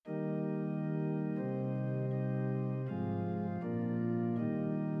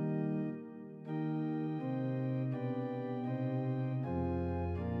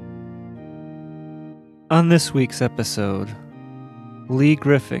On this week's episode, Lee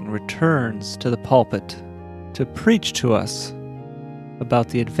Griffin returns to the pulpit to preach to us about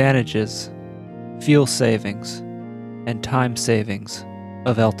the advantages, fuel savings, and time savings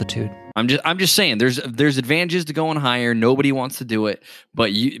of altitude. I'm just saying there's advantages to going higher. Nobody wants to do it,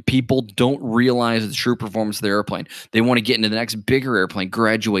 but people don't realize the true performance of the airplane. They want to get into the next bigger airplane,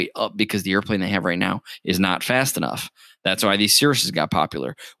 graduate up because the airplane they have right now is not fast enough. That's why these Cirruses got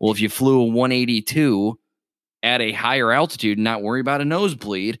popular. Well, if you flew a 182 at a higher altitude and not worry about a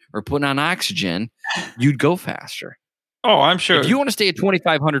nosebleed or putting on oxygen, you'd go faster. Oh, I'm sure. If you want to stay at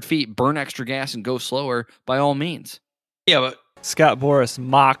 2,500 feet, burn extra gas and go slower, by all means. Yeah, but Scott Boris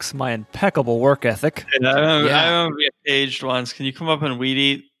mocks my impeccable work ethic. I remember being paged once. Can you come up and weed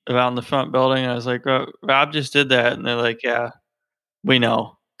eat around the front building? And I was like, Rob just did that. And they're like, yeah, we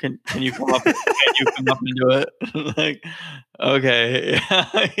know. Can you come up? Can you come up and do it? Like, okay,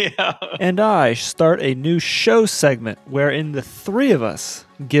 yeah. And I start a new show segment wherein the three of us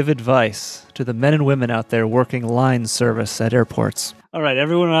give advice to the men and women out there working line service at airports. All right,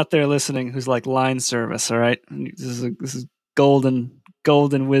 everyone out there listening who's like line service, all right? This is golden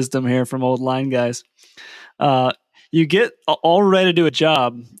wisdom here from old line guys. You get all ready to do a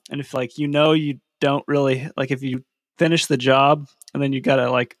job, and if you don't really if you finish the job and then you got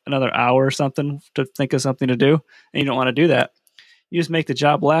another hour or something to think of something to do, and you don't want to do that, you just make the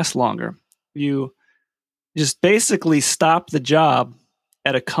job last longer. You just basically stop the job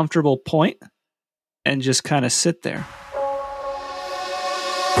at a comfortable point and just kind of sit there.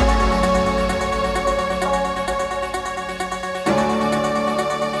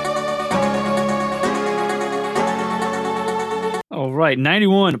 All right,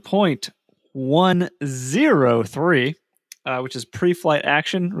 91.103, which is pre-flight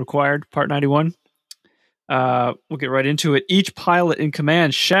action required, Part 91. We'll get right into it. Each pilot in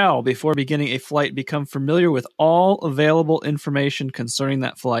command shall, before beginning a flight, become familiar with all available information concerning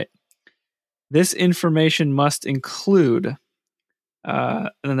that flight. This information must include,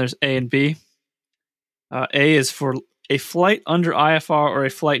 and then there's A and B. A is for a flight under IFR or a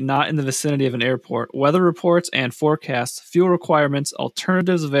flight not in the vicinity of an airport, weather reports and forecasts, fuel requirements,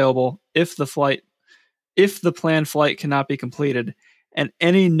 alternatives available if the planned flight cannot be completed, and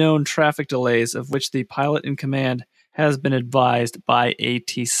any known traffic delays of which the pilot in command has been advised by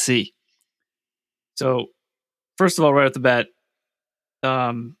ATC. So, first of all, right at the bat,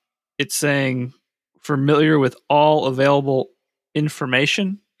 it's saying familiar with all available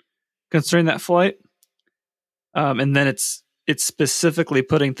information concerning that flight. And then it's specifically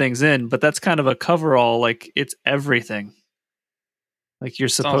putting things in, but that's kind of a coverall, it's everything. You're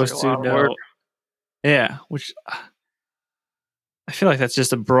supposed to know. Yeah, which I feel like that's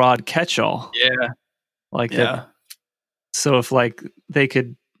just a broad catch-all. Yeah. That. So if they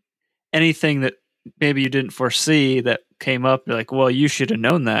could, anything that maybe you didn't foresee that came up, you're like, well, you should have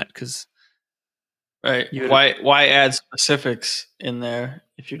known that because. Right. Why add specifics in there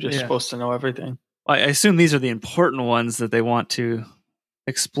if you're just supposed to know everything? I assume these are the important ones that they want to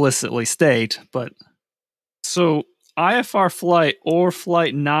explicitly state, but so IFR flight or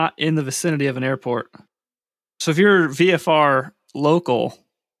flight not in the vicinity of an airport. So if you're VFR local,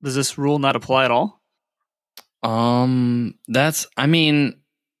 does this rule not apply at all? No,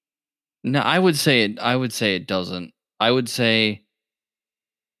 I would say it doesn't. I would say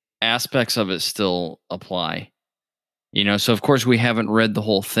aspects of it still apply. So of course we haven't read the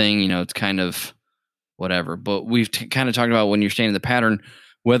whole thing, it's kind of whatever, but we've kind of talked about when you're staying in the pattern,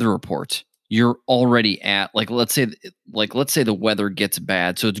 weather reports. You're already at let's say the weather gets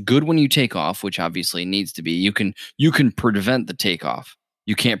bad, so it's good when you take off, which obviously needs to be. You can prevent the takeoff.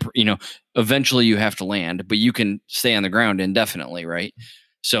 You can't, eventually you have to land, but you can stay on the ground indefinitely, right?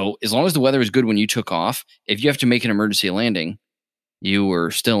 So as long as the weather is good when you took off, if you have to make an emergency landing, you were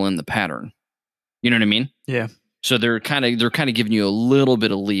still in the pattern. You know what I mean? Yeah. So they're kind of giving you a little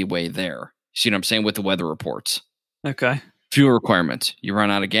bit of leeway there. See what I'm saying with the weather reports? Okay. Fuel requirements. You run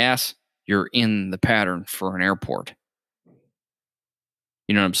out of gas, you're in the pattern for an airport.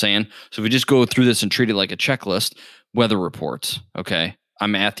 You know what I'm saying? So if we just go through this and treat it like a checklist, weather reports. Okay.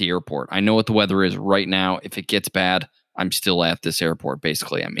 I'm at the airport. I know what the weather is right now. If it gets bad, I'm still at this airport.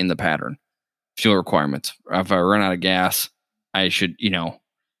 Basically, I'm in the pattern. Fuel requirements. If I run out of gas, I should,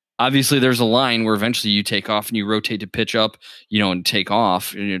 obviously there's a line where eventually you take off and you rotate to pitch up, and take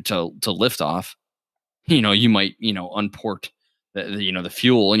off to lift off. You might, unport the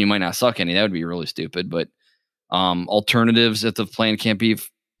fuel and you might not suck any. That would be really stupid. But alternatives if the plan can't be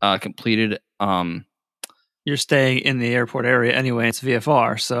completed. You're staying in the airport area anyway. It's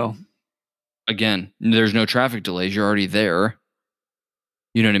VFR, so again, there's no traffic delays. You're already there.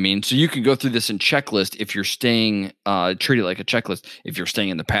 You know what I mean? So you can go through this in checklist if you're staying, treat it like a checklist if you're staying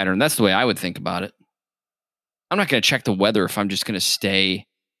in the pattern. That's the way I would think about it. I'm not going to check the weather if I'm just going to stay.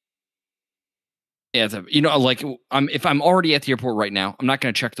 If I'm already at the airport right now, I'm not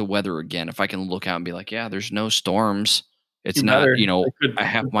going to check the weather again. If I can look out and be like, yeah, there's no storms. It's not, a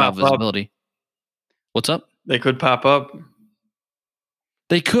half-mile visibility. What's up? They could pop up.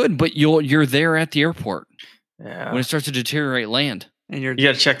 They could, but you're there at the airport. Yeah. When it starts to deteriorate land. And you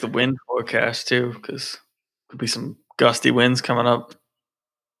got to check the wind forecast too, because could be some gusty winds coming up.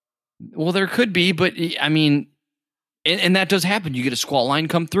 Well, there could be, but I mean, and that does happen. You get a squall line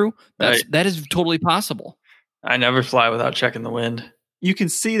come through. That is totally possible. I never fly without checking the wind. You can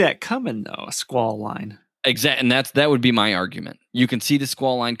see that coming though, a squall line. Exactly, and that would be my argument. You can see the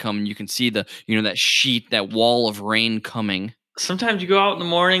squall line coming. You can see that sheet, that wall of rain coming. Sometimes you go out in the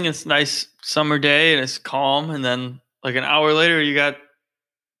morning, it's a nice summer day and it's calm, and then like an hour later you got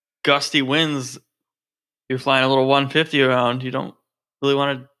gusty winds. You're flying a little 150 around. You don't really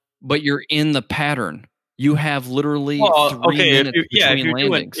want to. But you're in the pattern. You have literally 3 minutes between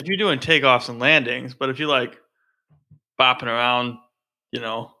landings. If you're doing takeoffs and landings, but if you're like bopping around,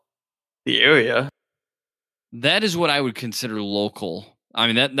 the area. That is what I would consider local.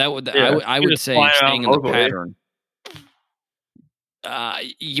 I mean, I would say staying in the pattern.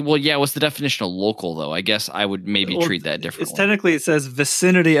 What's the definition of local, though? I guess I would maybe treat that differently. It's technically, it says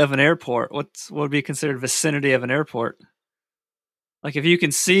vicinity of an airport. What would be considered vicinity of an airport? Like if you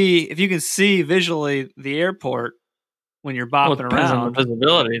can see visually the airport when you're bopping around. On the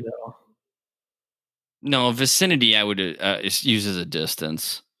visibility, though. No, vicinity I would use as a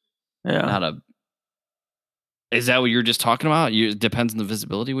distance. Yeah. Not a. Is that what you're just talking about? It depends on the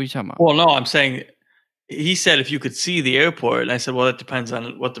visibility. What are you talking about? Well, no, I'm saying. He said if you could see the airport, and I said, well, that depends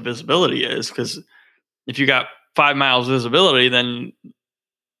on what the visibility is, because if you got 5 miles visibility, then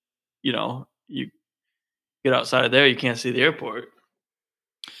you get outside of there, you can't see the airport.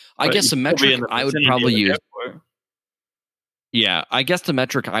 I guess the metric I would probably use. Yeah, I guess the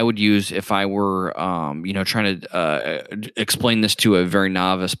metric I would use if I were, trying to explain this to a very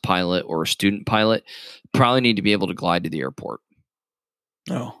novice pilot or a student pilot, probably need to be able to glide to the airport.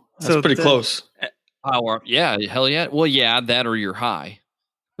 Oh, that's pretty close. Power, yeah, hell yeah. Well, yeah, that or you're high.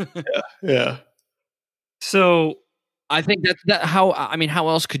 Yeah. So I think how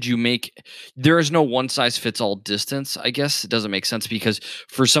else could you make? There is no one size fits all distance. I guess it doesn't make sense because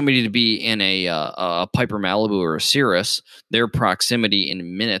for somebody to be in a Piper Malibu or a Cirrus, their proximity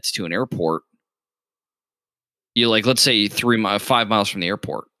in minutes to an airport, let's say 5 miles from the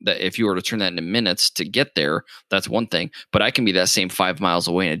airport. That if you were to turn that into minutes to get there, that's one thing. But I can be that same 5 miles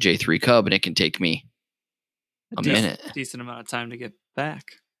away in a J3 Cub, and it can take me a minute, decent amount of time to get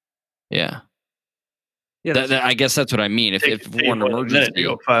back. Yeah. Yeah, I guess that's what I mean. If we're an emergency, to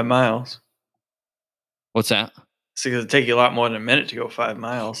go 5 miles. What's that? It's going to take you a lot more than a minute to go 5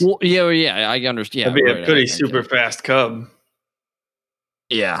 miles. Well, yeah, I understand. It'd be a pretty super fast Cub.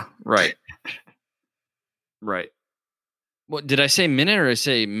 Yeah, right. Right. What did I say? Minute or did I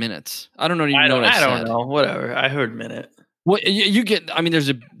say minutes? I don't know. I don't know. Whatever. I heard minute. Well, you get. I mean,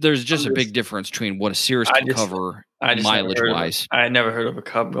 there's just a big difference between what a Cirrus can cover mileage wise. I never heard of a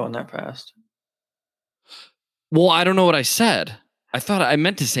Cub going that fast. Well, I don't know what I said. I thought I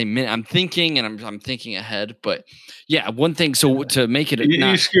meant to say minute. I'm thinking, and I'm thinking ahead. But yeah, one thing. So to make it,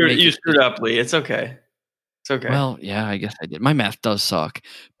 you screwed up, Lee. It's okay. It's okay. Well, yeah, I guess I did. My math does suck.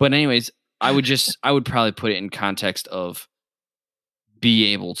 But anyways, I would probably put it in context of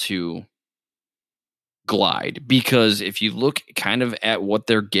be able to glide, because if you look kind of at what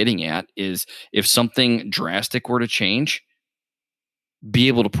they're getting at is if something drastic were to change, be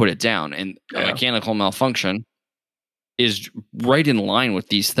able to put it down. And a mechanical malfunction is right in line with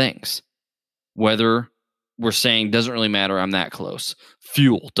these things. Whether we're saying doesn't really matter, I'm that close.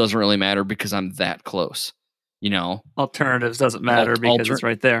 Fuel doesn't really matter because I'm that close. Alternatives doesn't matter because it's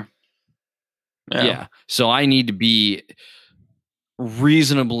right there. Yeah. So I need to be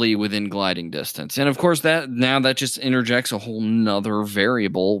reasonably within gliding distance. And of course that just interjects a whole nother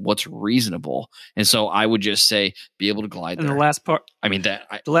variable, what's reasonable. And so I would just say be able to glide and there. The last part the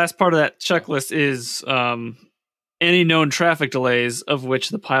last part of that checklist is any known traffic delays of which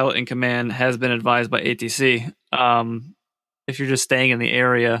the pilot in command has been advised by ATC. If you're just staying in the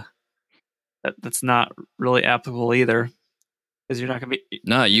area, that's not really applicable either. Because you're not going to be.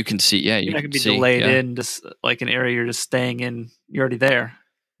 No, you can see. Yeah, you're not going to be delayed in just like an area you're just staying in. You're already there.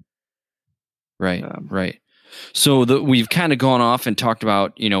 Right, right. So we've kind of gone off and talked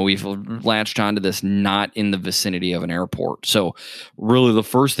about, we've latched onto this not in the vicinity of an airport. So really the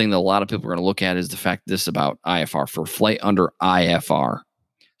first thing that a lot of people are going to look at is the fact that this is about IFR for flight under IFR.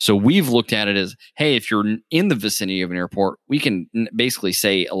 So we've looked at it as, hey, if you're in the vicinity of an airport, we can basically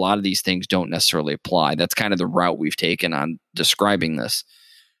say a lot of these things don't necessarily apply. That's kind of the route we've taken on describing this.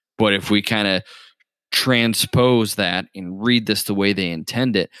 But if we kind of transpose that and read this the way they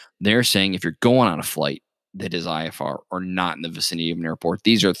intend it, they're saying if you're going on a flight that is IFR or not in the vicinity of an airport,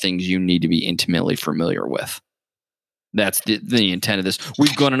 these are things you need to be intimately familiar with. That's the intent of this.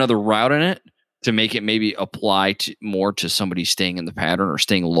 We've gone another route in it to make it maybe apply more to somebody staying in the pattern or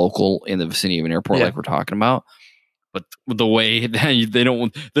staying local in the vicinity of an airport, like we're talking about. But the way that they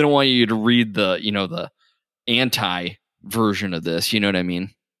don't want you to read the anti version of this. You know what I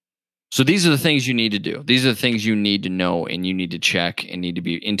mean? So these are the things you need to do. These are the things you need to know and you need to check and need to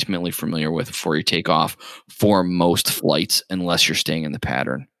be intimately familiar with before you take off for most flights, unless you're staying in the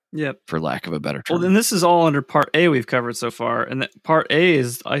pattern. Yep. For lack of a better term. Well, then this is all under Part A we've covered so far. And Part A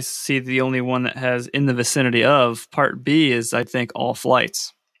is, I see, the only one that has in the vicinity of. Part B is, I think, all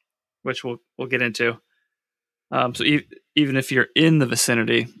flights, which we'll get into. So even if you're in the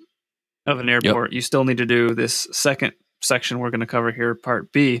vicinity of an airport, you still need to do this second section we're going to cover here,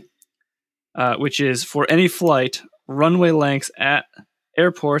 Part B, which is for any flight, runway lengths at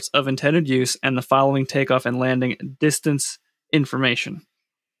airports of intended use and the following takeoff and landing distance information.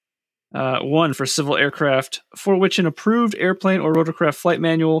 1, for civil aircraft for which an approved airplane or rotorcraft flight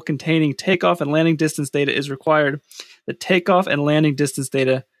manual containing takeoff and landing distance data is required. The takeoff and landing distance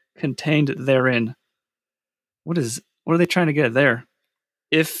data contained therein. What are they trying to get there?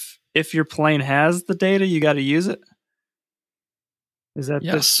 If your plane has the data, you got to use it. Is that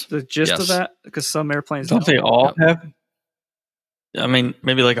the gist of that? Because some airplanes don't they all have? I mean,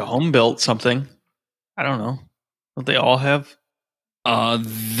 maybe like a home built something. I don't know. Don't they all have?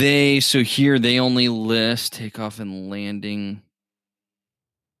 So here they only list takeoff and landing.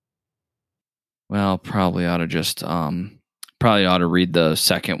 Well, probably ought to read the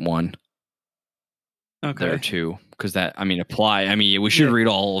second one. Okay. There too, because apply. I mean, we should read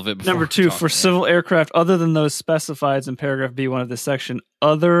all of it. Before Number 2, for civil aircraft other than those specified in paragraph B1 of this section,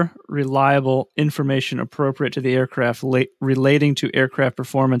 other reliable information appropriate to the aircraft relating to aircraft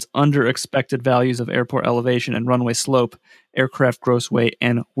performance under expected values of airport elevation and runway slope, aircraft gross weight,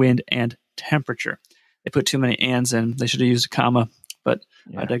 and wind and temperature. They put too many ands in. They should have used a comma, but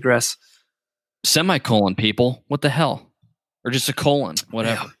I digress. Semicolon, people. What the hell? Or just a colon,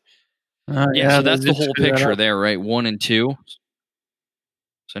 whatever. So that's the whole picture there, right? 1 and 2.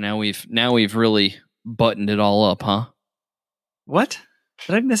 So now we've really buttoned it all up, huh? What?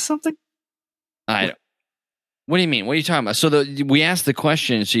 Did I miss something? What do you mean? What are you talking about? So we asked the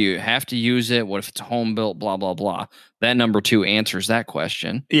question, so you have to use it. What if it's home built? Blah, blah, blah. That number 2 answers that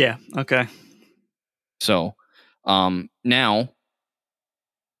question. Yeah. Okay. So now,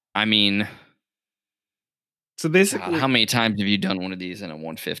 I mean, so basically, how many times have you done one of these in a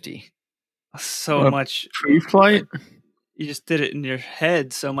 150? So much pre-flight. You just did it in your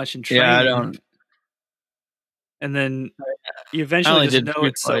head so much in training. Yeah, I don't. And then you eventually just know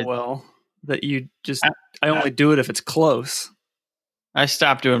it so well that you just. I only do it if it's close. I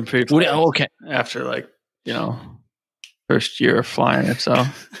stopped doing pre-flight. Okay. After first year of flying it. So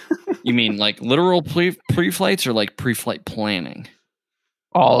you mean like literal pre-flights or like pre-flight planning?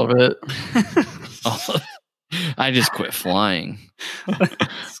 All of it. I just quit flying.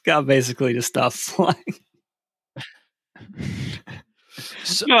 Scott basically just stopped flying.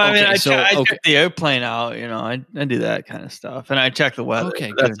 I check the airplane out. I do that kind of stuff, and I check the weather.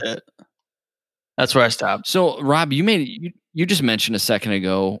 Okay, that's it. That's where I stopped. So, Rob, you just mentioned a second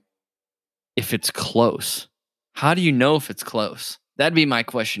ago if it's close. How do you know if it's close? That'd be my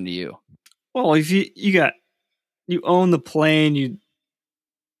question to you. Well, if you own the plane, you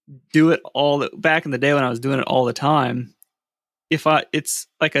do it back in the day when I was doing it all the time. It's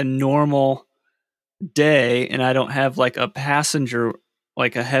like a normal day and I don't have like a passenger,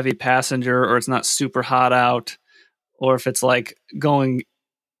 like a heavy passenger, or it's not super hot out, or if it's like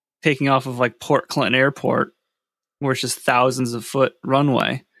taking off of like Port Clinton Airport where it's just thousands of foot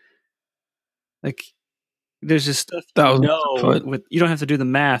runway. Like there's just stuff you don't have to do the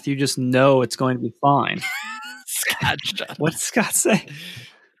math. You just know it's going to be fine. Scott, what did Scott say?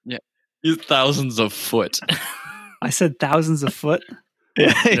 Yeah. Thousands of foot. I said thousands of foot?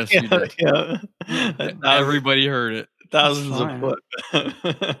 Yes, you did. Yeah. Everybody heard it. Thousands of foot. Well,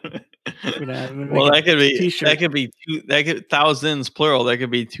 that could be thousands plural. That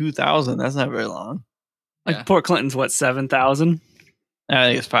could be 2,000. That's not very long. Like Port Clinton's what, 7,000? I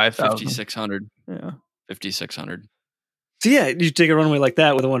think it's 5,000. 5,600. Yeah. 5,600. So yeah, you take a runway like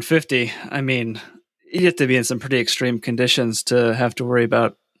that with a 150. I mean, you have to be in some pretty extreme conditions to have to worry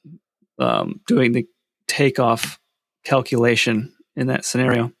about doing the takeoff calculation in that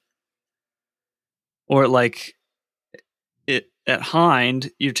scenario. Or like it at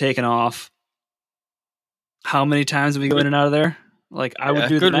Hind, you're taking off. How many times do we go in and out of there? Like I would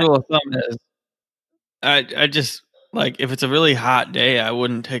do good the rule of thumb is I just like if it's a really hot day, I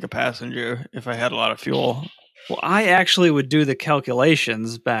wouldn't take a passenger if I had a lot of fuel. Well, I actually would do the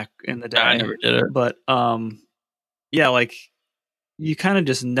calculations back in the day. I never did it. But yeah, like you kind of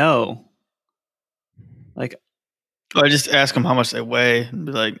just know. Like I just ask them how much they weigh and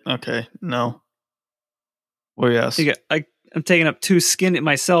be like, okay, no. Or yes. I'm taking up two skinny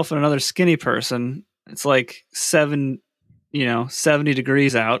myself and another skinny person. It's like 70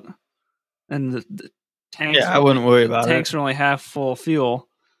 degrees out, and the tanks. I wouldn't worry about it. Tanks are only half full of fuel.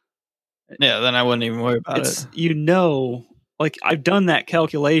 Yeah, then I wouldn't even worry about it. Like I've done that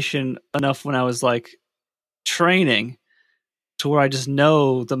calculation enough when I was like training, to where I just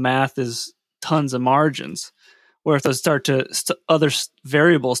know the math is tons of margins. Where if those other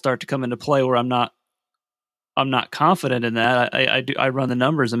variables start to come into play, where I'm not confident in that, I run the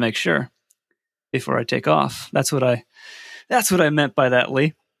numbers and make sure before I take off. That's what I meant by that,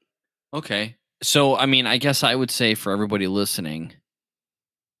 Lee. Okay. So, I mean, I guess I would say for everybody listening,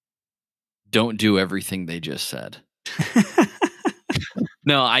 don't do everything they just said.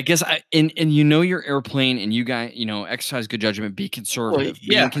 No, I guess and your airplane, and you guys, exercise good judgment, be conservative.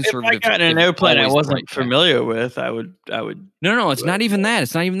 Well, conservative. If I got in an airplane I wasn't familiar with, I would. No, it's not even that.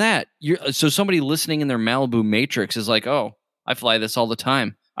 It's not even that. So somebody listening in their Malibu Matrix is like, oh, I fly this all the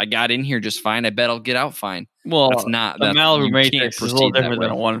time. I got in here just fine. I bet I'll get out fine. Well, the Malibu Matrix is a little different than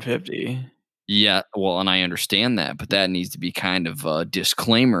a 150. Yeah, well, and I understand that, but that needs to be kind of a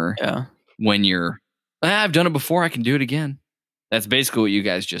disclaimer. Yeah. When you're, I've done it before, I can do it again. That's basically what you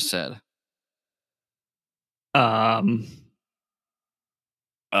guys just said. Yeah. And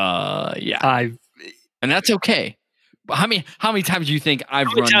that's okay. But how many times do you think I've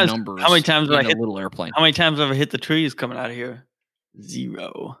run numbers? How many times have I hit a little airplane? How many times have I hit the trees coming out of here?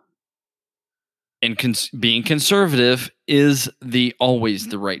 0. And being conservative is always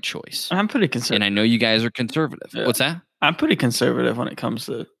the right choice. I'm pretty conservative, and I know you guys are conservative. Yeah. What's that? I'm pretty conservative when it comes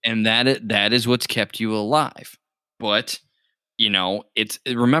to, and that is what's kept you alive. But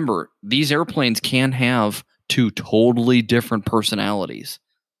remember, these airplanes can have two totally different personalities.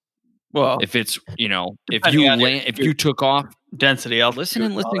 Well, if it's if you took off density, I'll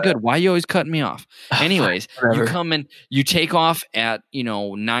listen good. Why are you always cutting me off? Anyways, you come in, you take off at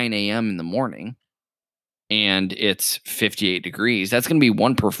 9 a.m. in the morning, and it's 58 degrees. That's going to be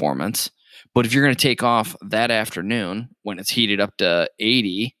one performance. But if you're going to take off that afternoon when it's heated up to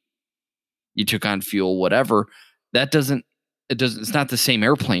 80, you took on fuel, whatever. It's not the same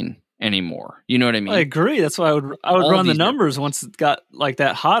airplane anymore. You know what I mean? I agree. That's why I would run the numbers once it got like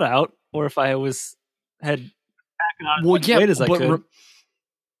that hot out, or if I had weight as I could.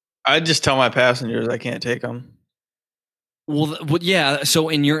 I'd just tell my passengers I can't take them. Well, yeah. So,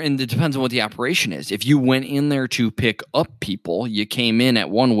 it depends on what the operation is. If you went in there to pick up people, you came in at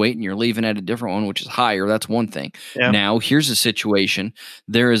one weight and you're leaving at a different one, which is higher. That's one thing. Yeah. Now, here's a situation.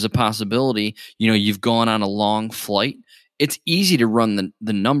 There is a possibility, you've gone on a long flight. It's easy to run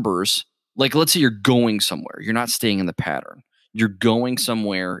the numbers. Like, let's say you're going somewhere. You're not staying in the pattern. You're going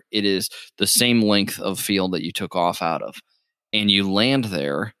somewhere. It is the same length of field that you took off out of. And you land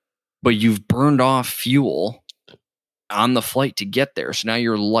there, but you've burned off fuel on the flight to get there. So now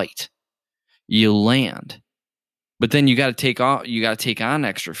you're light. You land. But then you got to take on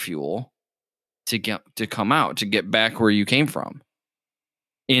extra fuel to come out, to get back where you came from.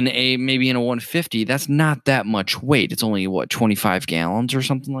 Maybe in a 150, that's not that much weight. It's only 25 gallons or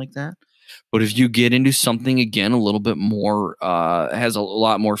something like that. But if you get into something again a little bit more, has a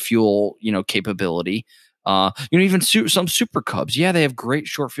lot more fuel, capability. Even some Super Cubs, they have great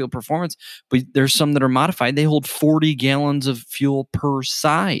short field performance, but there's some that are modified. They hold 40 gallons of fuel per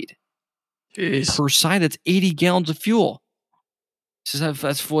side. Jeez. Per side, that's 80 gallons of fuel.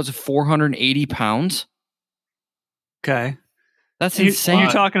 That's 480 pounds. Okay. That's insane.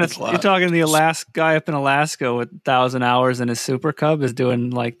 You're talking the Alaska guy up in Alaska with 1,000 hours in his Super Cub is doing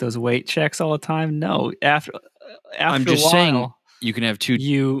like those weight checks all the time. No, after I'm just saying you can have two.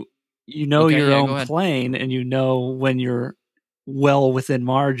 You your own plane, and when you're well within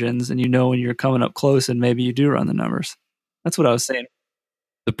margins, and when you're coming up close, and maybe you do run the numbers. That's what I was saying.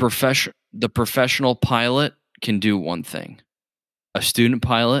 The professional pilot can do one thing. A student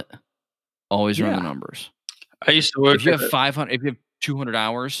pilot always run the numbers. I used to work. If you have 500, if you have 200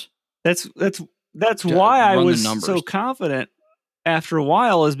 hours, that's why I was so confident. After a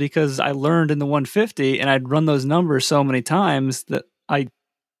while, is because I learned in the 150, and I'd run those numbers so many times that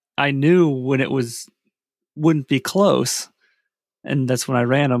I knew when it wouldn't be close. and that's when I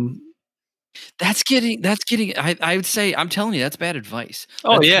ran them. That's getting. I would say, I'm telling you, that's bad advice.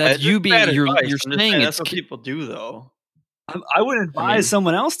 Oh That's- yeah, that's it's you being. bad You're advice. I'm just saying that's it's. what people do though. I wouldn't I advise mean,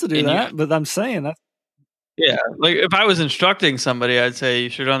 someone else to do and you- that, but I'm saying that. Yeah, like if I was instructing somebody, I'd say you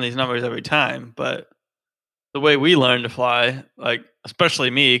should run these numbers every time. But the way we learn to fly, like especially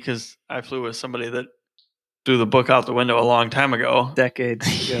me, because I flew with somebody that threw the book out the window a long time ago.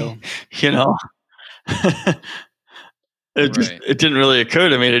 Decades ago. You know, it didn't really occur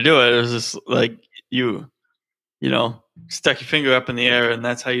to me to do it. It was just like you know, stuck your finger up in the air, and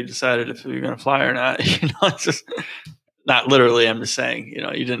that's how you decided if you were going to fly or not. You know, it's just not literally. I'm just saying, you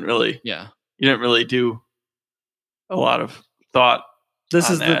know, you didn't really do a lot of thought. This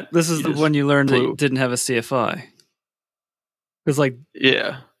on is that. this is You the just one you learned that you flew. didn't have a CFI. Because like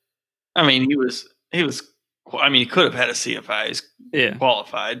Yeah, I mean, he was. I mean, he could have had a CFI. He's yeah,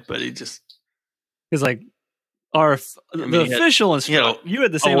 qualified, but he just. because like our mean, the he had- official he had instructor, you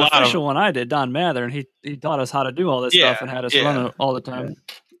had the same lot of- official one I did, Don Mather, and he taught us how to do all this Yeah, stuff and had us yeah. run it all the time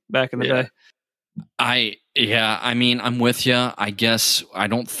back in the Yeah. day. I mean, I'm with you. I guess I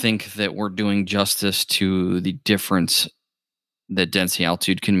don't think that we're doing justice to the difference that density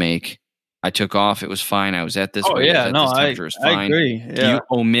altitude can make. I took off; it was fine. I was at this Oh weight, yeah, at no, this I temperature, it's fine. agree. Yeah, You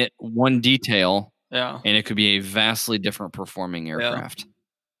omit one detail, yeah. and it could be a vastly different performing aircraft,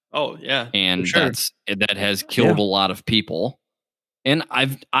 Oh yeah, and sure. that has killed a lot of people. And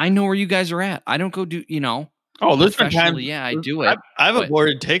I know where you guys are at. I don't go do Oh, there's been professionally. times. Yeah, I do it. I've but-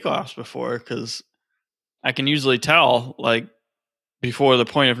 aborted takeoffs before because I can usually tell, like, before the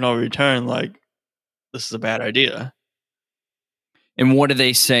point of no return, like, this is a bad idea. And what do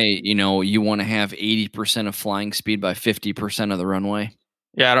they say? You want to have 80% of flying speed by 50% of the runway.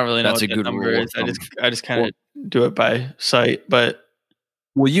 Yeah, I don't really know That's what a that good number rule is. of I just kind of do it by sight, but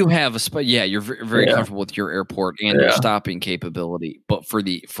Well, you have you're very Yeah. comfortable with your airport and your Yeah. stopping capability. But for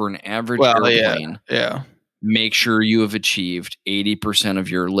an average well, airplane, yeah. make sure you have achieved 80% of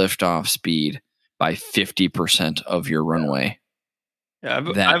your liftoff speed by 50% of your runway. Yeah, I've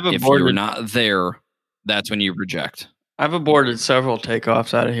If aborted. you're not there, that's when you reject. I've aborted several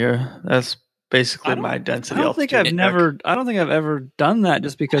takeoffs out of here. That's basically I don't- my I density. don't think altitude check. I don't think I've ever done that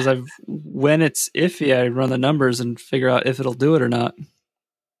just because when it's iffy, I run the numbers and figure out if it'll do it or not.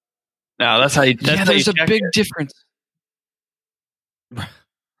 No, that's how you. That's how There's you a check big it. difference.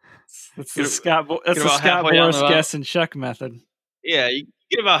 That's Get the Scott about halfway down the Boris route. guess and check method. Yeah, you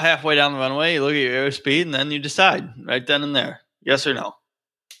get about halfway down the runway, you look at your airspeed, and then you decide right then and there, yes or no.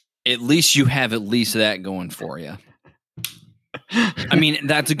 At least you have at least that going for you. I mean,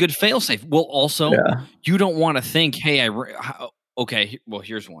 that's a good fail-safe. Well, also, Yeah. you don't want to think, hey, okay, well,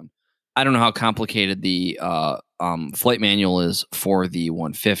 here's one. I don't know how complicated the flight manual is for the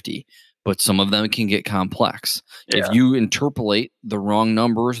 150, but some of them can get complex. Yeah. If you interpolate the wrong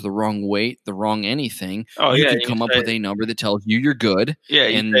numbers, the wrong weight, the wrong anything, Oh, you yeah, could you come up say- with a number that tells you you're good. Yeah,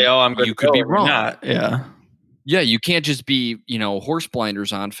 you and say, "Oh, I'm good." you to could go," be and you're wrong. not. Yeah, Yeah, you can't just be, horse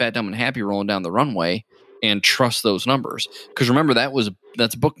blinders on, fat, dumb, and happy rolling down the runway and trust those numbers. Because remember,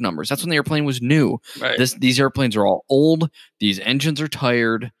 that's book numbers. That's when the airplane was new. right. These airplanes are all old. These engines are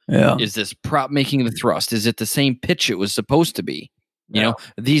tired. yeah, Is this prop making the thrust? Is it the same pitch it was supposed to be?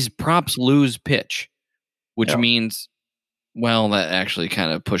 These props lose pitch, which Yeah. means, well, that actually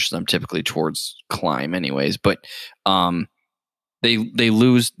kind of pushes them typically towards climb anyways. But they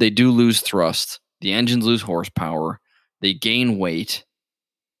do lose thrust. The engines lose horsepower. They gain weight.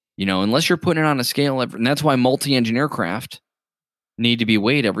 Unless you're putting it on a scale, and that's why multi-engine aircraft need to be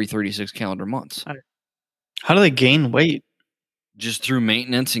weighed every 36 calendar months. How do they gain weight? Just through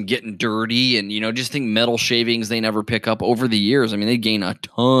maintenance and getting dirty, and just think metal shavings they never pick up over the years. I mean, they gain a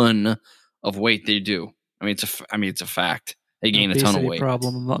ton of weight. They do. I mean, it's a fact. They gain a ton of Obesity weight.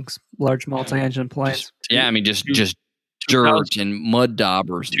 problem amongst large multi-engine planes. Yeah, I mean, just 2,000 dirt and mud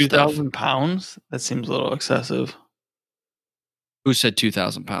daubers and stuff. 2,000 pounds? That seems a little excessive. Who said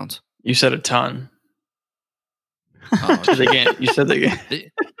 2,000 pounds? You said a ton. Oh, You said they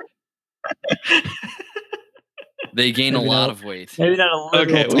gain. they gain a Maybe lot not. of weight. Maybe not a literal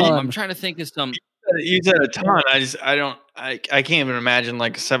Okay, well, ton. I'm trying to think of some. You said a ton. I can't even imagine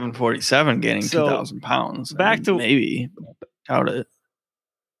like a 747 gaining So, 2,000 pounds. back to- maybe. Doubt it.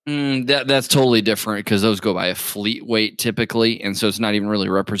 That's totally different because those go by a fleet weight typically, and so it's not even really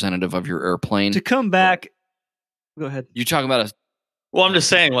representative of your airplane. To come back, go ahead. You talking about a Well, I'm just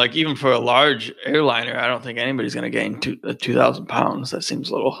saying, like, even for a large airliner, I don't think anybody's going to gain 2,000 pounds. That seems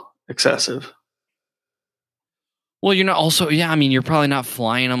a little excessive. Well, you're not also, yeah, I mean, you're probably not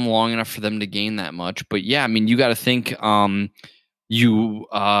flying them long enough for them to gain that much. But yeah, I mean, you got to think, you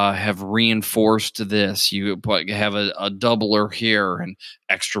have reinforced this. You have a doubler here and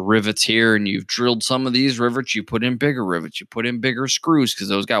extra rivets here, and you've drilled some of these rivets. You put in bigger rivets. You put in bigger screws because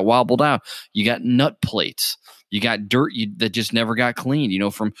those got wobbled out. You got nut plates. You got dirt that just never got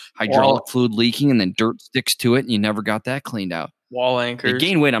cleaned, from hydraulic fluid leaking, and then dirt sticks to it, and you never got that cleaned out. Wall anchors. You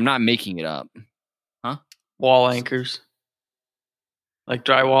gain weight. I'm not making it up. Huh? Wall anchors. Like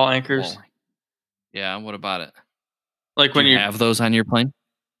drywall anchors. Yeah, what about it? Like when you have those on your plane?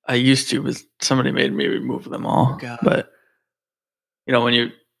 I used to, but somebody made me remove them all. God. But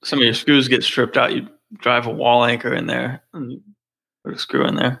when some of your screws get stripped out, you drive a wall anchor in there and you put a screw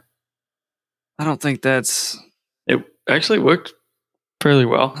in there. I don't think it actually worked fairly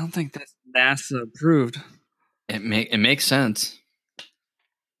well. I don't think that's NASA approved. It makes sense.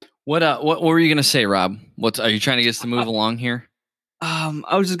 What were you gonna say, Rob? Are you trying to get us to move along here?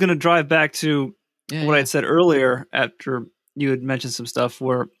 I was just gonna drive back to what I had said earlier after you had mentioned some stuff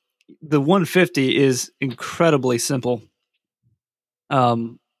where the 150 is incredibly simple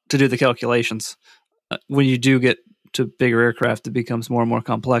to do the calculations. When you do get to bigger aircraft, it becomes more and more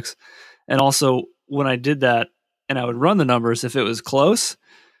complex. And also, when I did that and I would run the numbers, if it was close,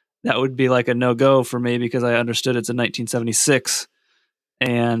 that would be like a no-go for me because I understood it's a 1976.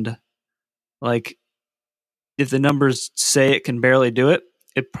 And like, if the numbers say it can barely do it,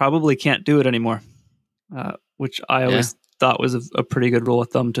 it probably can't do it anymore. Which I always thought was a pretty good rule of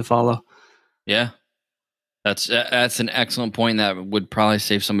thumb to follow. Yeah, that's an excellent point. That would probably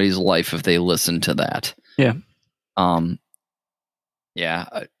save somebody's life if they listened to that. Yeah. Yeah.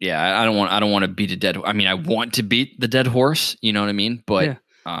 I don't want to beat a dead. I mean, I want to beat the dead horse. You know what I mean? But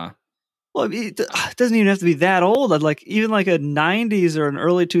well, it doesn't even have to be that old. I'd like even like a 90s or an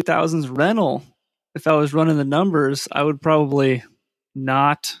early 2000s rental. If I was running the numbers, I would probably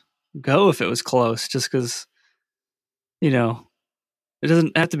not go if it was close, just because. It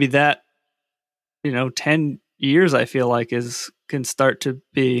doesn't have to be that, 10 years, I feel like can start to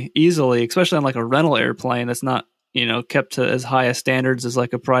be easily, especially on like a rental airplane that's not, kept to as high a standards as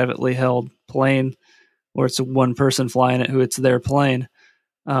like a privately held plane where it's one person flying it who it's their plane.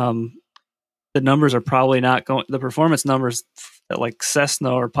 The numbers are probably not going, the performance numbers that like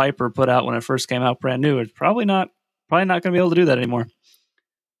Cessna or Piper put out when it first came out brand new, it's probably not going to be able to do that anymore.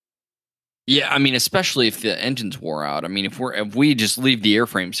 Yeah, I mean, especially if the engines wore out. I mean, if we just leave the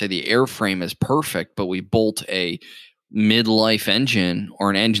airframe, say the airframe is perfect, but we bolt a midlife engine or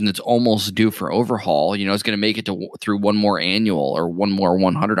an engine that's almost due for overhaul, it's going to make it through one more annual or one more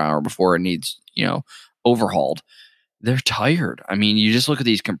 100 hour before it needs, overhauled. They're tired. I mean, you just look at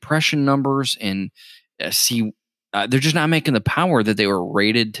these compression numbers and see they're just not making the power that they were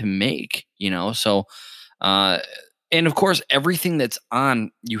rated to make, So, and of course, everything that's on,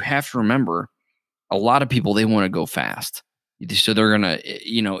 you have to remember, a lot of people, they want to go fast. So they're going to,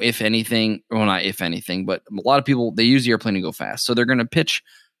 if anything, well, not if anything, but a lot of people, they use the airplane to go fast. So they're going to pitch,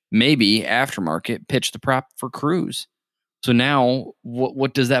 maybe aftermarket, pitch the prop for cruise. So now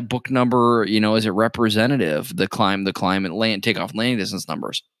what does that book number, is it representative? The climb and takeoff and landing distance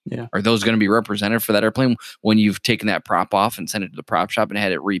numbers. Yeah. Are those going to be represented for that airplane when you've taken that prop off and sent it to the prop shop and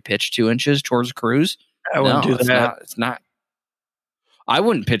had it repitched 2 inches towards cruise? I wouldn't do that. It's not. I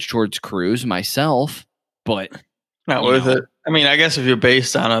wouldn't pitch towards cruise myself, but not worth it. I mean, I guess if you're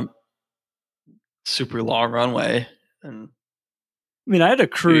based on a super long runway, and I had a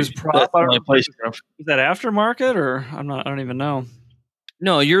cruise prop. Is that aftermarket or I don't even know.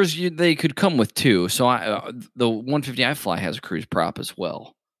 No, yours they could come with 2. So the 150 I fly has a cruise prop as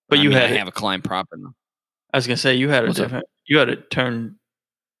well. But I have a climb prop in them. I was gonna say you had you had a turn.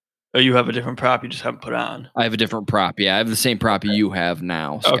 Oh, you have a different prop you just haven't put on. I have a different prop. Yeah, I have the same prop you have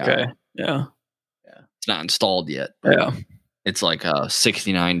now, Scott. Okay. Yeah. It's not installed yet. Yeah. It's like a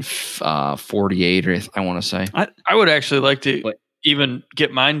 69 48, I want to say. I would actually like to even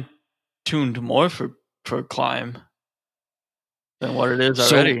get mine tuned more for climb than what it is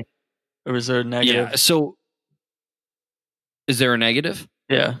already. Or is there a negative? Yeah. So is there a negative?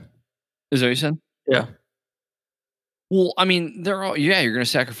 Yeah. Is that what you said? Yeah. Well, I mean, they're all. Yeah, you're going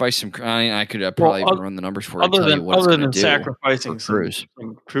to sacrifice some. I could probably even run the numbers for you. Other than sacrificing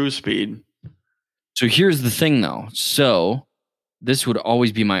some cruise speed. So here's the thing, though. So this would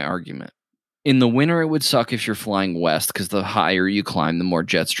always be my argument. In the winter, it would suck if you're flying west because the higher you climb, the more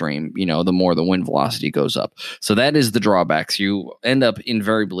jet stream. The more the wind velocity goes up. So that is the drawbacks. You end up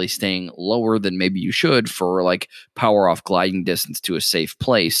invariably staying lower than maybe you should for like power off gliding distance to a safe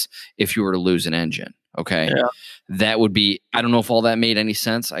place if you were to lose an engine. Okay. Yeah. That would be, I don't know if all that made any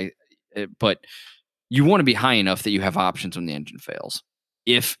sense. But you want to be high enough that you have options when the engine fails.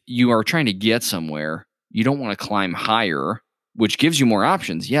 If you are trying to get somewhere, you don't want to climb higher which gives you more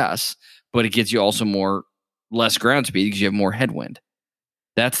options, yes, but it gets you also less ground speed because you have more headwind.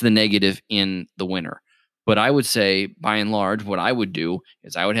 That's the negative in the winter. But I would say, by and large, what I would do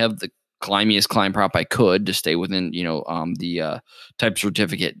is I would have the climiest climb prop I could to stay within, the type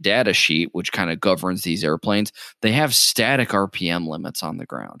certificate data sheet, which kind of governs these airplanes. They have static RPM limits on the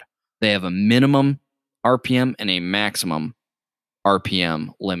ground. They have a minimum RPM and a maximum RPM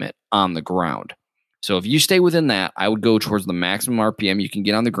limit on the ground. So if you stay within that, I would go towards the maximum RPM you can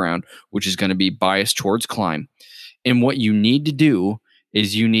get on the ground, which is going to be biased towards climb. And what you need to do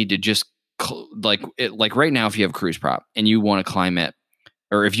is you need to just like right now, if you have a cruise prop and you want to climb at,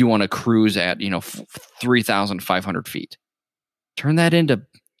 or if you want to cruise at, 3,500 feet, turn that into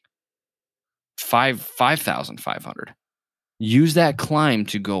 5,500. Use that climb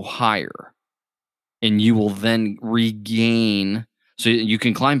to go higher, and you will then regain, so you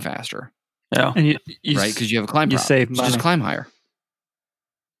can climb faster. Yeah, And you right? Because you have a climb you prop. save So money. just climb higher.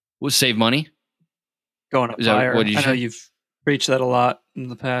 Will save money? going up Is that- higher. what did you I know say? you've preached that a lot in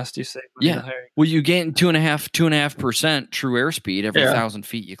the past. You say money Yeah. the higher. Well, you gain 2.5% true airspeed every Yeah. 1,000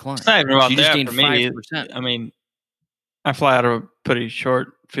 feet you climb. it's not even So about you just that gain for me. 5%. I mean, I fly out of a pretty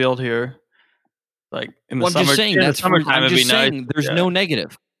short field here. Like in the Well, I'm summer, just saying in the that's summertime, I'm it'd be just saying nice. there's Yeah. no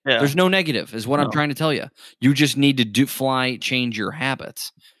negative. Yeah. There's no negative, is what I'm No. trying to tell you. You just need to change your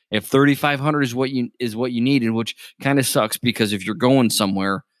habits. If 3,500 is what you need, and which kind of sucks because if you're going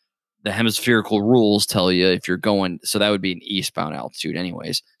somewhere, the hemispherical rules tell you if you're going, so that would be an eastbound altitude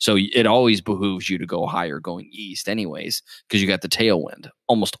anyways. So it always behooves you to go higher going east anyways, because you got the tailwind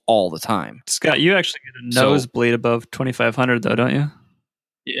almost all the time. Scott, you actually get a So- nosebleed above 2,500 though, don't you?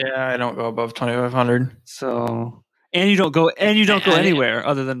 Yeah, I don't go above 2,500. So and you don't go I- anywhere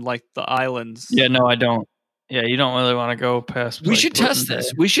other than like the islands. Yeah, no, I don't. Yeah, you don't really want to go past. We like, should test Portland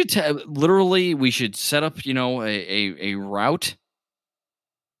this. Bay. We should literally we should set up, a route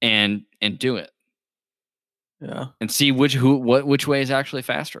and do it Yeah. and see which way is actually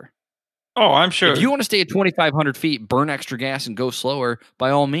faster. Oh, I'm sure. If you want to stay at 2,500 feet, burn extra gas and go slower, by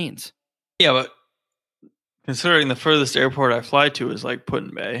all means. Yeah, but considering the furthest airport I fly to is like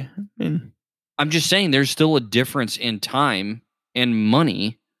Putin Bay. I mean, I'm just saying there's still a difference in time and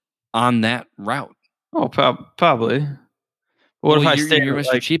money on that route. oh, probably. But what if I you're, stay you're at,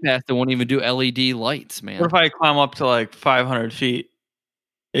 Mr. like, Cheap Ass that won't even do LED lights, man. what if I climb up to like 500 feet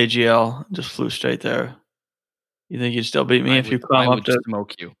AGL, just flew straight there? You think you'd still beat me if you climb I up would to?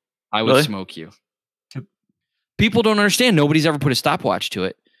 smoke you. I would Really? smoke you. People don't understand. Nobody's ever put a stopwatch to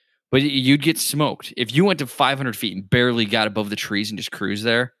it, but you'd get smoked if you went to 500 feet and barely got above the trees and just cruised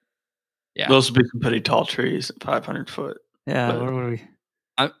there. Yeah. Those would be some pretty tall trees at 500 foot. Yeah. But- What are we?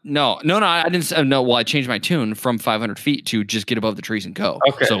 No. I didn't say, no. Well, I changed my tune from 500 feet to just get above the trees and go.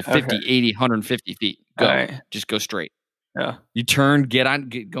 Okay, So 50, okay. 80, 150 feet. Go. All right. Just go straight. Yeah. You turn, get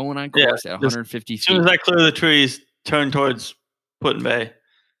going on Yeah, course at just 150 As soon feet. as I clear the trees, turn towards Putin Bay.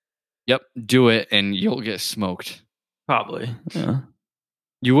 Yep. Do it and you'll get smoked. Probably. Yeah.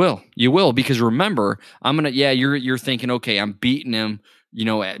 You will, because remember, you're thinking, okay, I'm beating him,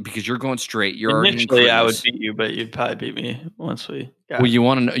 because you're going straight. You're already in Initially, I would cruise. beat you, but you'd probably beat me once we got. Well, you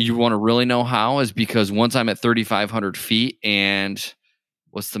want to really know how is because once I'm at 3,500 feet and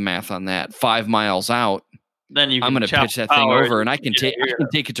what's the math on that? 5 miles out, then you. I'm going to pitch that thing over, and I can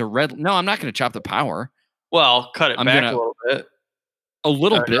take it to red. No, I'm not going to chop the power Well, cut it I'm back gonna- a little bit. a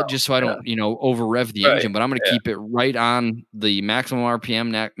little I bit know, just so I don't over rev the Right, engine, but I'm going to yeah. keep it right on the maximum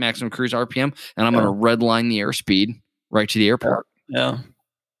RPM, maximum cruise RPM, and I'm Yeah. going to red line the airspeed right to the airport. Yeah.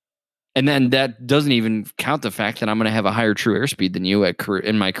 And then that doesn't even count the fact that I'm going to have a higher true airspeed than you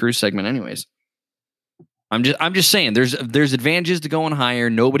in my cruise segment, anyways. I'm just saying there's advantages to going higher.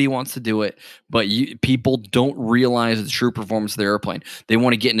 Nobody wants to do it, but people don't realize the true performance of their airplane. They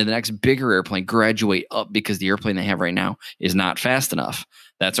want to get into the next bigger airplane, graduate up because the airplane they have right now is not fast enough.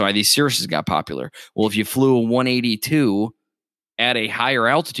 That's why these Cirruses got popular. Well, if you flew a 182 at a higher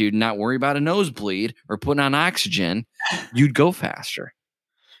altitude and not worry about a nosebleed or putting on oxygen, you'd go faster.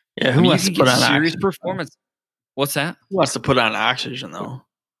 Yeah. Who wants to you put can on get serious oxygen? performance. What's that? Who wants to put on oxygen though?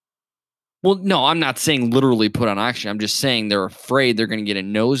 Well, no, I'm not saying literally put on oxygen. I'm just saying they're afraid they're going to get a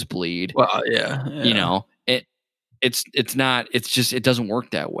nosebleed. Well, yeah. It doesn't work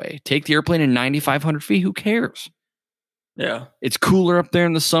that way. Take the airplane at 9,500 feet. Who cares? Yeah. It's cooler up there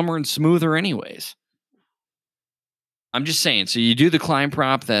in the summer and smoother anyways. I'm just saying. So you do the climb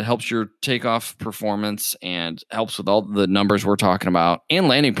prop that helps your takeoff performance and helps with all the numbers we're talking about and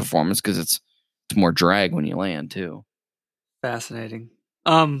landing performance because it's more drag when you land too. Fascinating.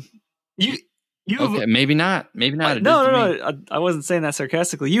 You Okay, maybe not. Maybe not. It is to me. No. I wasn't saying that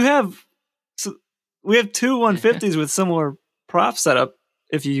sarcastically. We have two 150s with similar prop setup,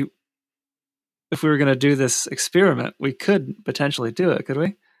 if we were going to do this experiment, we could potentially do it, could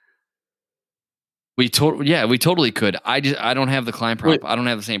we? We totally could. I don't have the climb prop. I don't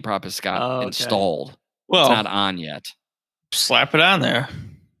have the same prop as Scott installed. Well, it's not on yet. Slap it on there.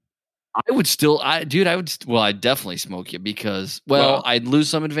 I'd definitely smoke you because, I'd lose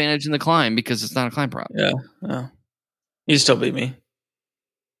some advantage in the climb because it's not a climb prop. Yeah. You still beat me.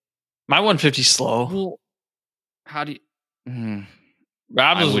 My 150 slow. Well, how do you?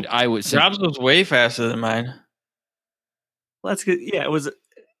 Rob's was way faster than mine. Well, that's good. Yeah, it was.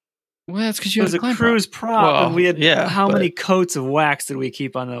 Well, that's because you was had a cruise prop, Well, and we had yeah, many coats of wax did we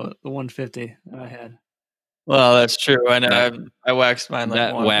keep on the 150 that I had? Well, that's true. I know. I waxed mine like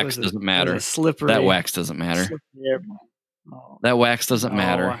that one. wax doesn't matter. Slippery. That wax doesn't matter. That wax doesn't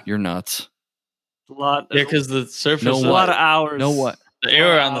matter. You're nuts. A lot. Yeah, because the surface. A lot of hours. Know what? The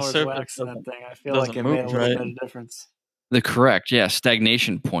air on the surface. That thing. I feel like it made a little bit of difference. The correct,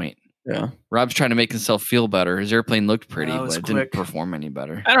 stagnation point. Yeah. Rob's trying to make himself feel better. His airplane looked pretty, but it didn't quick. perform any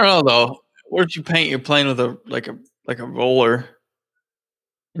better. I don't know though. What if you paint your plane with a roller,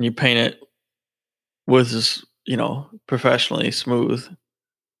 and you paint it with this, professionally smooth?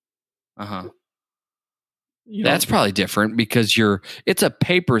 That's probably different because it's a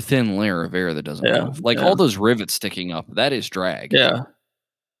paper thin layer of air that doesn't move. Like all those rivets sticking up, that is drag. Yeah.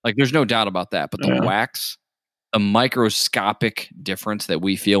 Like there's no doubt about that. But the wax, the microscopic difference that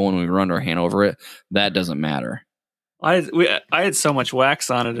we feel when we run our hand over it, that doesn't matter. I had so much wax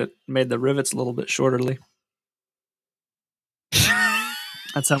on it made the rivets a little bit shorterly.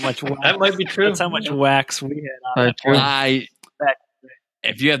 That's how much wax. That might be true. That's how much wax we had on it.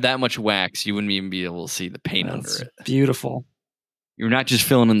 If you had that much wax, you wouldn't even be able to see the paint under it. Beautiful. You're not just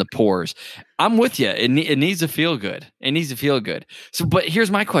filling in the pores. I'm with you. It needs to feel good. It needs to feel good. So, but here's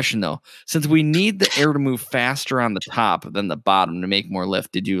my question though: since we need the air to move faster on the top than the bottom to make more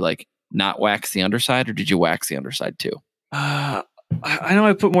lift, did you not wax the underside, or did you wax the underside too? I know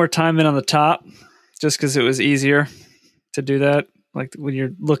I put more time in on the top, just because it was easier to do that. Like when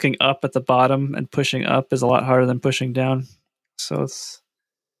you're looking up at the bottom and pushing up is a lot harder than pushing down. So it's.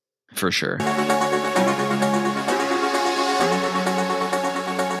 For sure.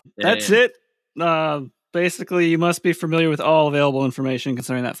 That's it. Basically, you must be familiar with all available information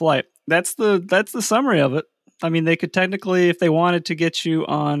concerning that flight. That's the summary of it. I mean, they could technically, if they wanted to get you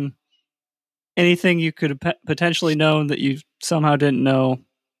on anything you could have potentially known that you somehow didn't know,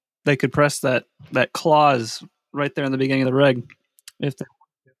 they could press that clause right there in the beginning of the reg.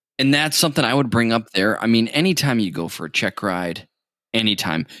 And that's something I would bring up there. I mean, anytime you go for a check ride,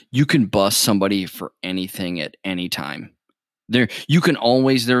 anytime you can bust somebody for anything at any time. There's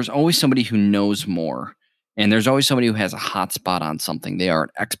always somebody who knows more, and there's always somebody who has a hot spot on something. They are an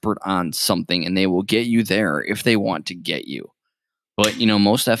expert on something, and they will get you there if they want to get you. But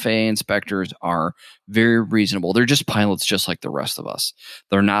most FAA inspectors are very reasonable. They're just pilots, just like the rest of us.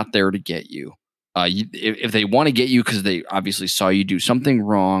 They're not there to get you. If they want to get you because they obviously saw you do something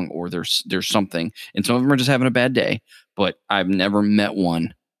wrong, or there's something, and some of them are just having a bad day. But I've never met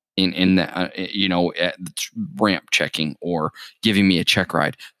one in that at the ramp checking or giving me a check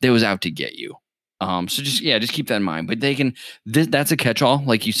ride that was out to get you. So just keep that in mind. But they can. That's a catch-all,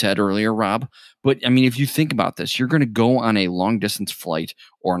 like you said earlier, Rob. But I mean, if you think about this, you're going to go on a long-distance flight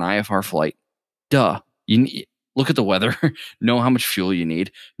or an IFR flight. You look at the weather, know how much fuel you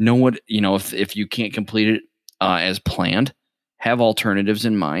need, know what if you can't complete it as planned, have alternatives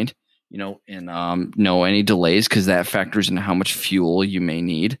in mind. And know any delays because that factors in how much fuel you may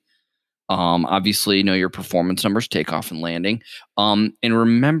need. Obviously, know your performance numbers, takeoff and landing. And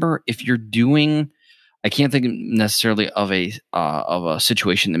remember, if you're doing, I can't think necessarily of a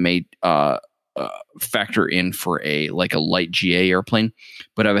situation that may factor in for a light GA airplane,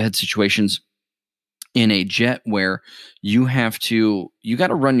 but I've had situations in a jet where you got to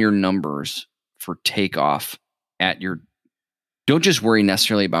run your numbers for takeoff at your. Don't just worry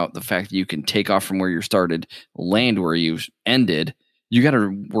necessarily about the fact that you can take off from where you started, land where you ended. You got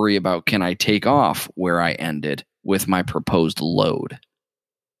to worry about, can I take off where I ended with my proposed load?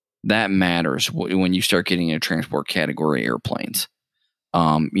 That matters when you start getting into transport category airplanes.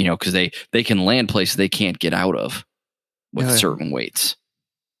 Because they can land places they can't get out of with certain weights.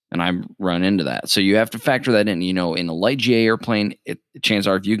 And I run into that. So you have to factor that in. In a light GA airplane, chances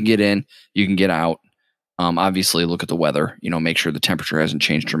are if you can get in, you can get out. Obviously, look at the weather. Make sure the temperature hasn't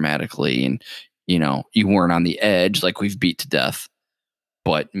changed dramatically, and you weren't on the edge like we've beat to death.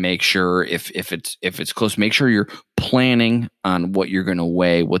 But make sure if it's close, make sure you're planning on what you're going to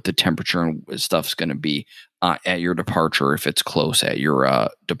weigh, what the temperature and stuff's going to be at your departure if it's close at your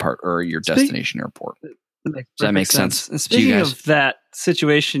depart or your destination airport. Does that make sense? And to you speaking guys? of that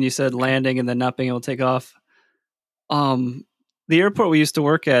situation, you said landing and then not being able to take off. The airport we used to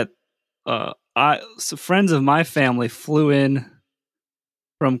work at, so friends of my family flew in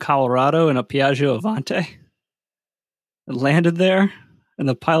from Colorado in a Piaggio Avante and landed there, and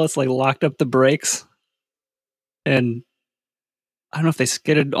the pilots like locked up the brakes, and I don't know if they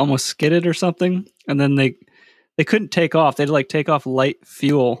almost skidded or something, and then they couldn't take off. They'd like take off light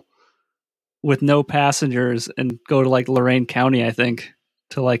fuel with no passengers and go to like Lorain County, I think,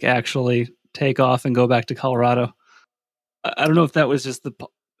 to like actually take off and go back to Colorado. I don't know if that was just the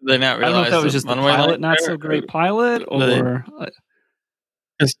They not I don't know if realize that was just the pilot, not so great pilot, or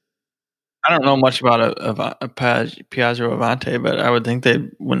I don't know much about a Piaggio Avante, but I would think they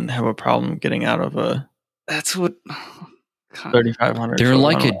wouldn't have a problem getting out of a that's what 3500. They're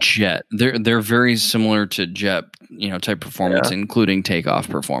like a jet. They're very similar to jet, type performance, including takeoff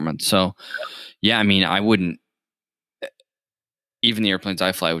performance. So, yeah, I mean, I wouldn't. Even the airplanes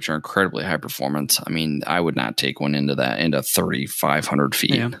I fly, which are incredibly high performance, I mean, I would not take one into 3,500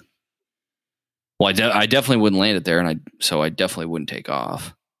 feet. Yeah. Well, I definitely wouldn't land it there, and I definitely wouldn't take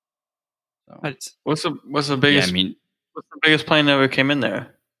off. So, what's the biggest? Yeah, what's the biggest plane that ever came in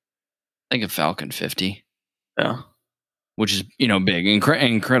there? I think a Falcon 50. Yeah, which is big,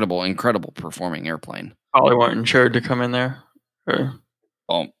 incredible performing airplane. Probably weren't insured to come in there.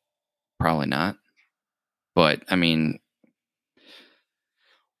 Well, probably not. But I mean.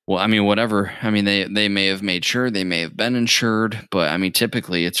 Well, I mean, whatever. I mean, they may have made sure, they may have been insured, but I mean,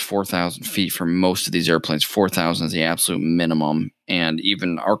 typically it's 4,000 feet for most of these airplanes. 4,000 is the absolute minimum, and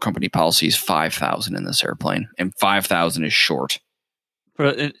even our company policy is 5,000 in this airplane, and 5,000 is short.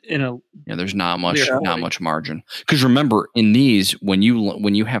 There's not much margin. Because remember, in these, when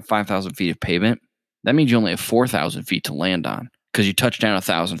you have 5,000 feet of pavement, that means you only have 4,000 feet to land on because you touch down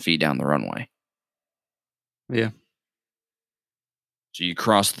 1,000 feet down the runway. Yeah. So you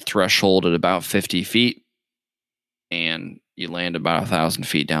cross the threshold at about 50 feet, and you land about 1,000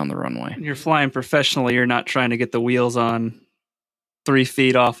 feet down the runway. You're flying professionally. You're not trying to get the wheels on 3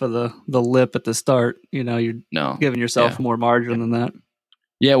 feet off of the lip at the start. You're giving yourself more margin than that.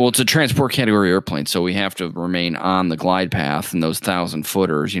 Yeah, well, it's a transport category airplane, so we have to remain on the glide path, and those 1,000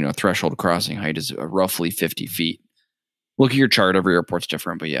 footers, threshold crossing height is roughly 50 feet. Look at your chart. Every airport's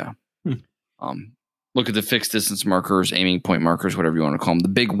different, but yeah. Look at the fixed distance markers, aiming point markers, whatever you want to call them. The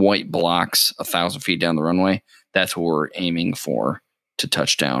big white blocks 1,000 feet down the runway, that's what we're aiming for to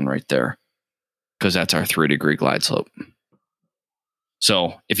touch down right there, because that's our 3-degree glide slope.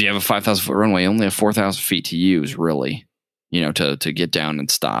 So if you have a 5,000 foot runway, you only have 4,000 feet to use, really, to get down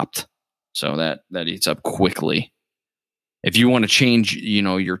and stopped. So that eats up quickly. If you want to change,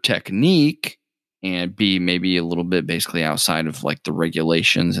 your technique and be maybe a little bit basically outside of like the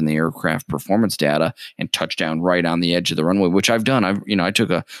regulations and the aircraft performance data and touch down right on the edge of the runway, which I've done. I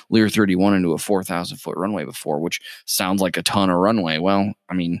took a Lear 31 into a 4,000 foot runway before, which sounds like a ton of runway. Well,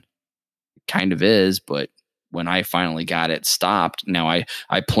 I mean, it kind of is, but when I finally got it stopped, now I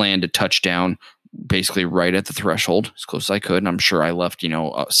planned to touch down basically right at the threshold as close as I could. And I'm sure I left,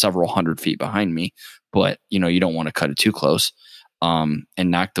 several hundred feet behind me, but you don't want to cut it too close. And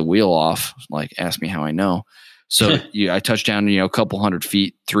knock the wheel off, like ask me how I know. So I touched down, a couple 100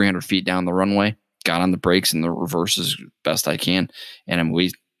 feet, 300 feet down the runway, got on the brakes and the reverse as best I can. And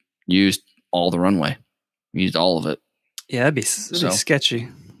we used all the runway. We used all of it. Yeah, it'd be sketchy.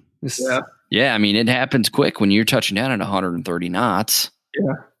 Yeah. I mean, it happens quick when you're touching down at 130 knots.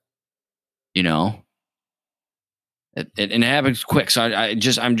 Yeah. It happens quick. So I'm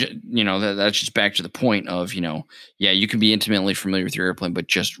just, that's just back to the point of, you can be intimately familiar with your airplane, but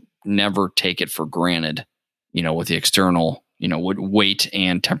just never take it for granted, with the external, weight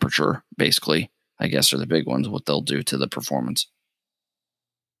and temperature, basically, I guess, are the big ones, what they'll do to the performance.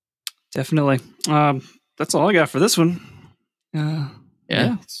 Definitely. That's all I got for this one. Yeah.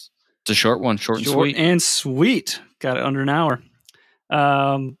 It's a short one, short and sweet. Got it under an hour.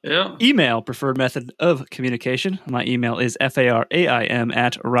 Email, preferred method of communication. My email is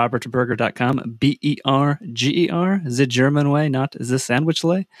FARAIM@robertberger.com. BERGER, the German way, not the sandwich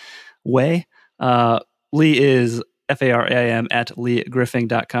way. Lee is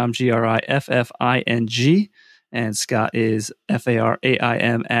FARAIM@leegriffing.com, GRIFFING. And Scott is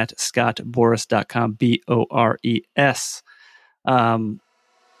FARAIM@scottboris.com, BORES.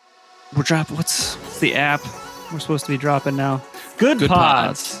 We're dropping, what's the app we're supposed to be dropping now? Good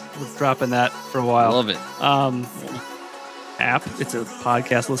Pods. We're dropping that for a while. Love it. App. It's a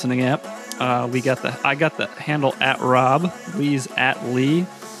podcast listening app. I got the handle @Rob. Lee's @Lee.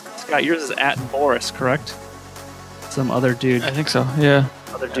 Scott, yours is @Boris, correct? Some other dude. I think so. Yeah.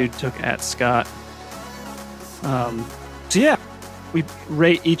 Other dude took @Scott. So yeah, we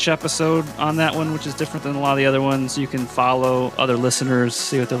rate each episode on that one, which is different than a lot of the other ones. You can follow other listeners,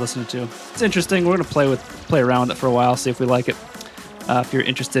 see what they're listening to. It's interesting. We're going to play around with it for a while, see if we like it. If you're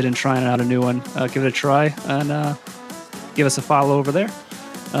interested in trying out a new one, give it a try and give us a follow over there.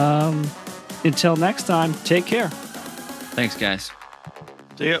 Until next time, take care. Thanks, guys.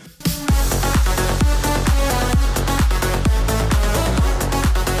 See ya.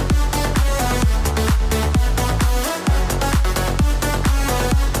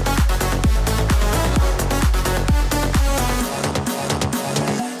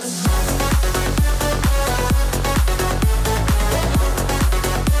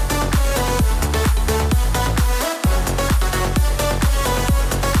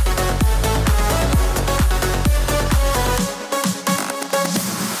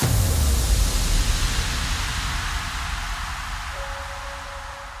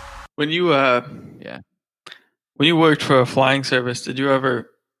 When you when you worked for a flying service, did you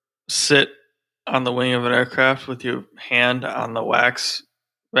ever sit on the wing of an aircraft with your hand on the wax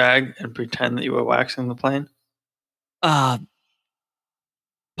rag and pretend that you were waxing the plane?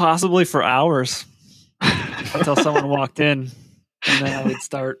 Possibly for hours until someone walked in, and then I would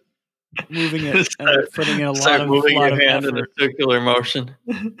start moving it and putting in a lot of hand in a effort. circular motion.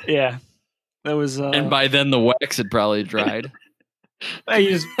 Yeah, that was. And by then the wax had probably dried. You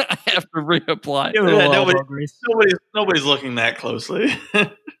just I have to reapply. give it a little elbow grease. Nobody's looking that closely.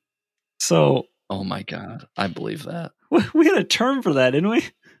 So, Oh my god, I believe that. we had a term for that, didn't we?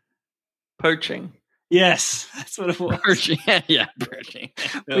 Poaching. Yes, that's what it was. Perching. Yeah, perching.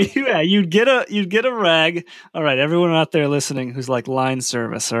 Yeah, you'd get a rag. All right, everyone out there listening who's like line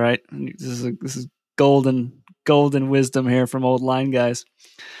service. All right, this is golden wisdom here from old line guys.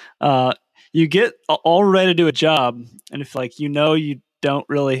 You get all ready to do a job, and if you don't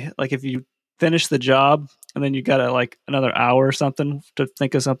really if you finish the job and then you got another hour or something to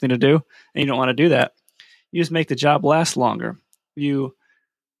think of something to do, and you don't want to do that, you just make the job last longer. You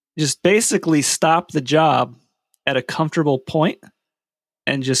just basically stop the job at a comfortable point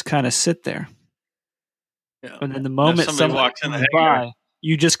and just kind of sit there. Yeah. And then the moment somebody someone walks in the comes hangar, by,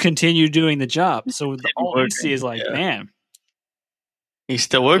 you just continue doing the job. So all you see is Yeah. man, he's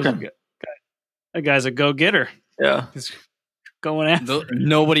still working. that guy's a go-getter. Yeah. He's going after.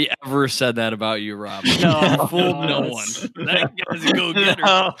 Nobody ever said that about you, Rob. No, Fooled no one. That guy's a go-getter.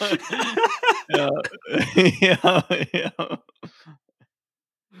 Yeah.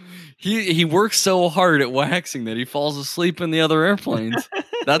 He works so hard at waxing that he falls asleep in the other airplanes.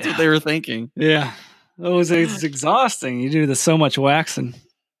 That's what they were thinking. Yeah. It's exhausting. You do so much waxing.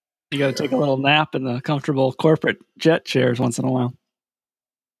 You got to take a little nap in the comfortable corporate jet chairs once in a while.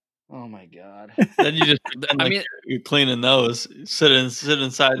 Oh my god. Then you just pretend you're cleaning those. Sit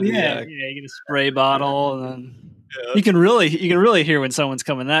inside the You get a spray bottle, and then you can really hear when someone's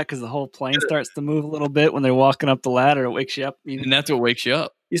coming that because the whole plane starts to move a little bit when they're walking up the ladder. It wakes you up. And that's what wakes you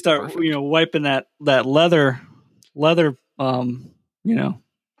up. You start wiping that leather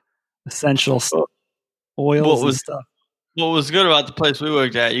essential oils and stuff. What was good about the place we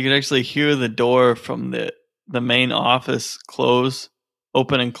worked at, you could actually hear the door from the main office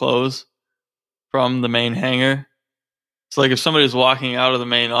open and close from the main hangar. So if somebody was walking out of the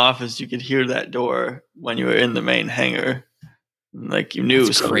main office, you could hear that door when you were in the main hangar. You knew.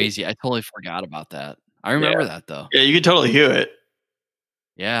 It's crazy. I totally forgot about that. I remember that though. Yeah, you could totally hear it.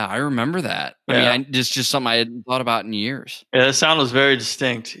 Yeah, I remember that. I mean, it's just something I hadn't thought about in years. Yeah, the sound was very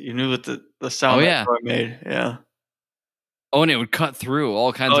distinct. You knew what the sound that door made. Yeah. Oh, and it would cut through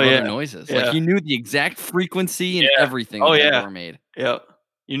all kinds of other noises. Yeah. You knew the exact frequency and everything that door made. Yep.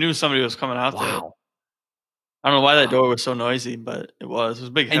 You knew somebody was coming out there. Wow. I don't know why that door was so noisy, but it was. It was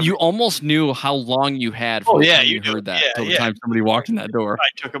big. And you almost knew how long you had for you heard that until the time somebody walked in that door. I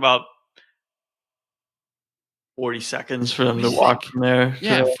took about 40 seconds for them to walk from there.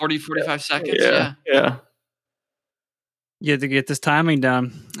 Yeah, 45 seconds. Yeah. You have to get this timing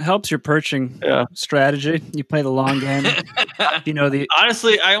down. It helps your perching strategy. You play the long game.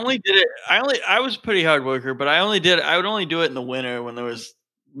 Honestly, I only did it. I was a pretty hard worker, but I would only do it in the winter when there was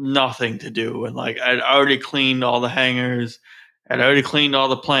nothing to do. And I'd already cleaned all the hangars. I'd already cleaned all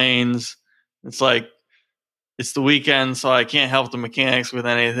the planes. It's it's the weekend, so I can't help the mechanics with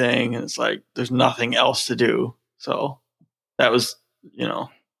anything. And it's there's nothing else to do. So that was,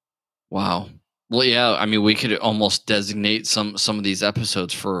 Wow. Well, yeah. I mean, we could almost designate some of these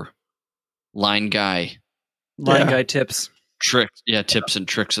episodes for line guy tips. Tricks. Yeah, tips and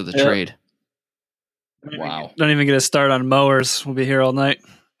tricks of the trade. Wow. Don't even get us started on mowers. We'll be here all night.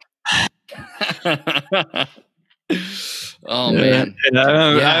 Oh man. Yeah,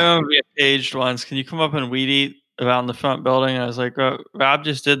 I Yeah. remember being paged once. Can you come up and weed eat around the front building? And I was like, Rob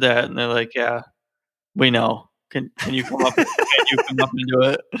just did that, and they're like, yeah, we know. Can you come up? Can you come up and do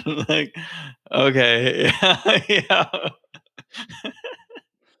it? Like, okay, yeah.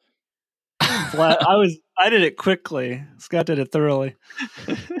 I did it quickly. Scott did it thoroughly.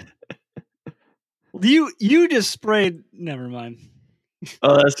 You just sprayed. Never mind.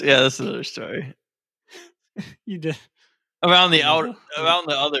 Oh, that's another story. You did. Around the Yeah. around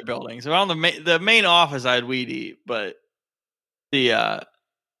the other buildings, around the main office, I'd weed eat, but the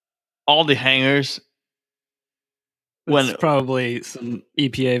all the hangars. When probably some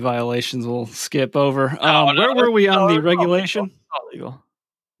EPA violations we'll skip over. No, Where were we on the it's regulation? not legal.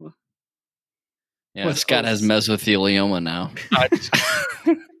 Yeah, Scott has mesothelioma now. I'd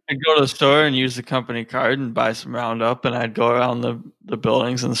go to the store and use the company card and buy some Roundup, and I'd go around the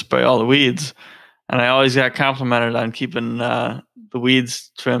buildings and spray all the weeds. And I always got complimented on keeping the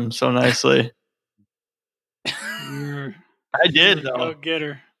weeds trimmed so nicely. I did, though. Go get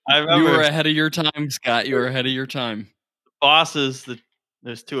her. I remember You were ahead of your time, Scott. You were ahead of your time. bosses.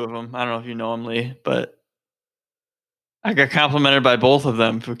 There's two of them. I don't know if you know them, Lee, but I got complimented by both of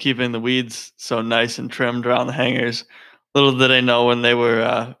them for keeping the weeds so nice and trimmed around the hangars. Little did I know when they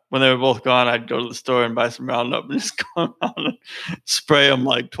were both gone, I'd go to the store and buy some Roundup and just go around and spray them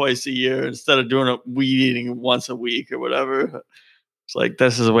like twice a year instead of doing it weed eating once a week or whatever. It's like,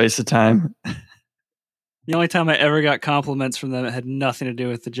 this is a waste of time. The only time I ever got compliments from them, it had nothing to do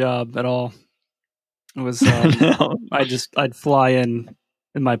with the job at all. It was No. I'd fly in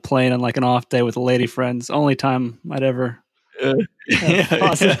my plane on like an off day with lady friends. Only time I'd ever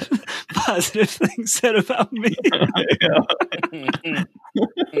positive things said about me.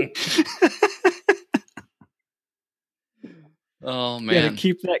 Oh man. Yeah, to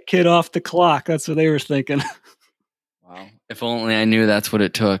keep that kid off the clock. That's what they were thinking. Wow. If only I knew that's what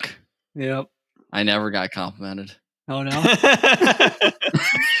it took. Yep. I never got complimented. Oh no.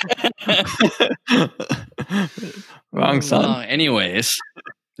 Wrong son. Anyways.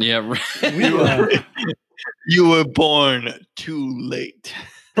 Yeah. You were born too late.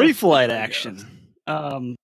 Pre-flight action.